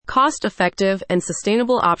Cost-effective and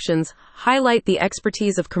sustainable options highlight the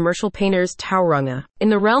expertise of commercial painters Tauranga. In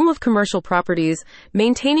the realm of commercial properties,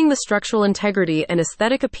 maintaining the structural integrity and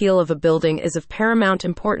aesthetic appeal of a building is of paramount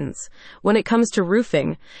importance. When it comes to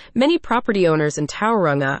roofing, many property owners in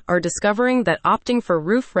Tauranga are discovering that opting for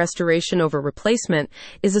roof restoration over replacement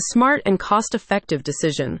is a smart and cost-effective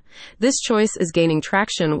decision. This choice is gaining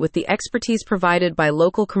traction with the expertise provided by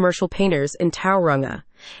local commercial painters in Tauranga.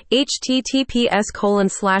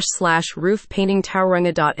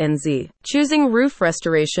 https://roofpaintingtauranga.nz. Choosing roof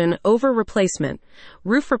restoration over replacement.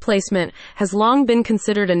 Roof replacement has long been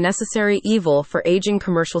considered a necessary evil for aging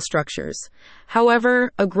commercial structures.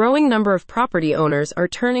 However, a growing number of property owners are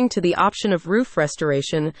turning to the option of roof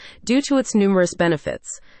restoration due to its numerous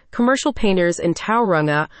benefits. Commercial painters in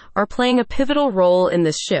Tauranga are playing a pivotal role in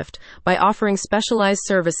this shift by offering specialized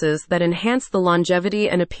services that enhance the longevity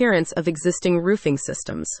and appearance of existing roofing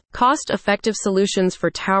systems. Cost-effective solutions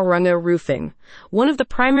for Tauranga roofing. One of the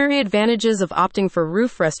primary advantages of opting for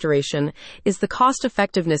roof restoration is the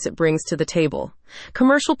cost-effectiveness it brings to the table.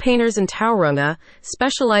 Commercial painters in Tauranga,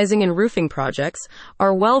 specializing in roofing projects,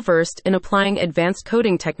 are well-versed in applying advanced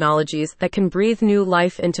coating technologies that can breathe new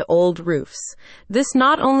life into old roofs. This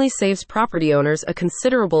not only saves property owners a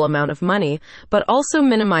considerable amount of money, but also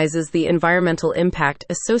minimizes the environmental impact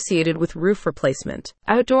associated with roof replacement.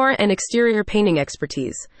 Outdoor and exterior painting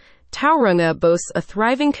expertise. Tauranga boasts a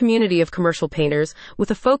thriving community of commercial painters with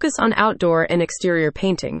a focus on outdoor and exterior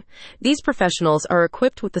painting. These professionals are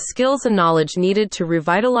equipped with the skills and knowledge needed to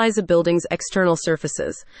revitalize a building's external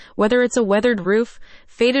surfaces. Whether it's a weathered roof,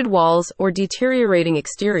 faded walls, or deteriorating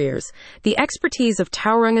exteriors, the expertise of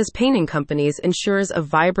Tauranga's painting companies ensures a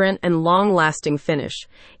vibrant and long-lasting finish.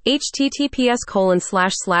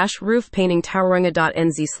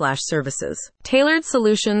 https://roofpaintingtauranga.nz/services. Tailored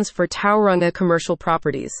solutions for Tauranga commercial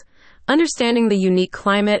properties. Understanding the unique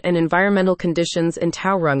climate and environmental conditions in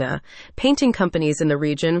Tauranga, painting companies in the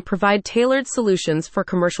region provide tailored solutions for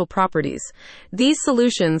commercial properties. These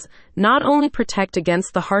solutions not only protect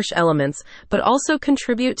against the harsh elements, but also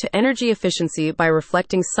contribute to energy efficiency by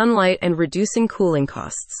reflecting sunlight and reducing cooling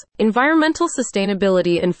costs. Environmental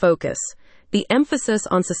sustainability in focus. The emphasis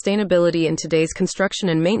on sustainability in today's construction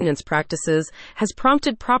and maintenance practices has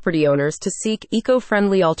prompted property owners to seek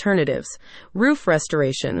eco-friendly alternatives. Roof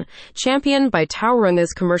restoration, championed by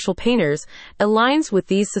Tauranga's commercial painters, aligns with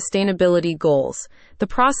these sustainability goals. The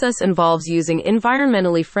process involves using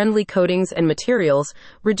environmentally friendly coatings and materials,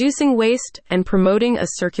 reducing waste, and promoting a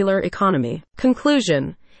circular economy.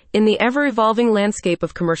 Conclusion. In the ever-evolving landscape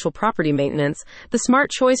of commercial property maintenance, the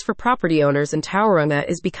smart choice for property owners in Tauranga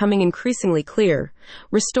is becoming increasingly clear.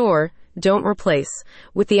 Restore, don't replace.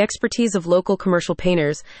 With the expertise of local commercial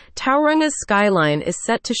painters, Tauranga's skyline is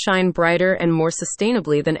set to shine brighter and more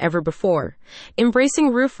sustainably than ever before.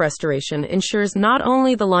 Embracing roof restoration ensures not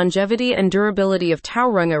only the longevity and durability of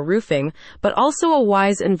Tauranga roofing, but also a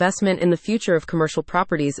wise investment in the future of commercial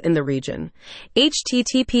properties in the region.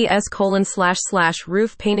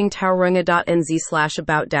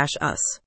 https://roofpaintingtauranga.nz/about-us